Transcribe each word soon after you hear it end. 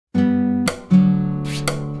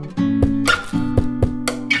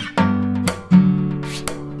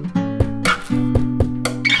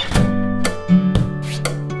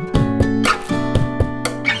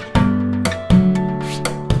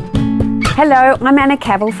Hello, I'm Anna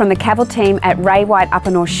Cavill from the Cavill team at Ray White Upper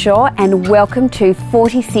North Shore, and welcome to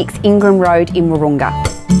 46 Ingram Road in Wahroonga.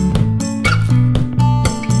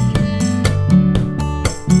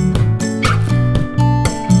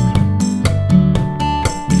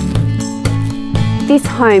 This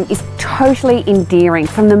home is totally endearing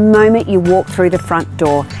from the moment you walk through the front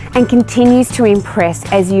door and continues to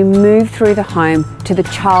impress as you move through the home to the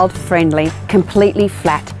child-friendly, completely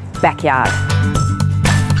flat backyard.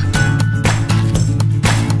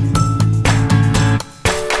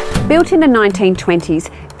 Built in the 1920s,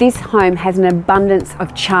 this home has an abundance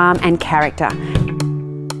of charm and character.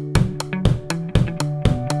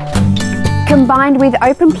 Combined with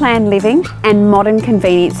open plan living and modern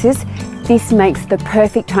conveniences, this makes the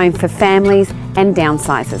perfect home for families and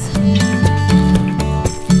downsizers.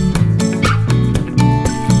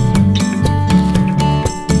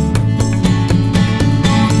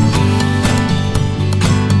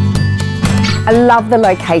 I love the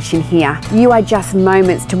location here. You are just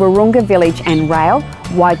moments to Wahroonga Village and Rail,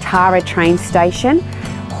 Waitara train station,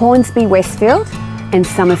 Hornsby Westfield and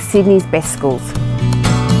some of Sydney's best schools.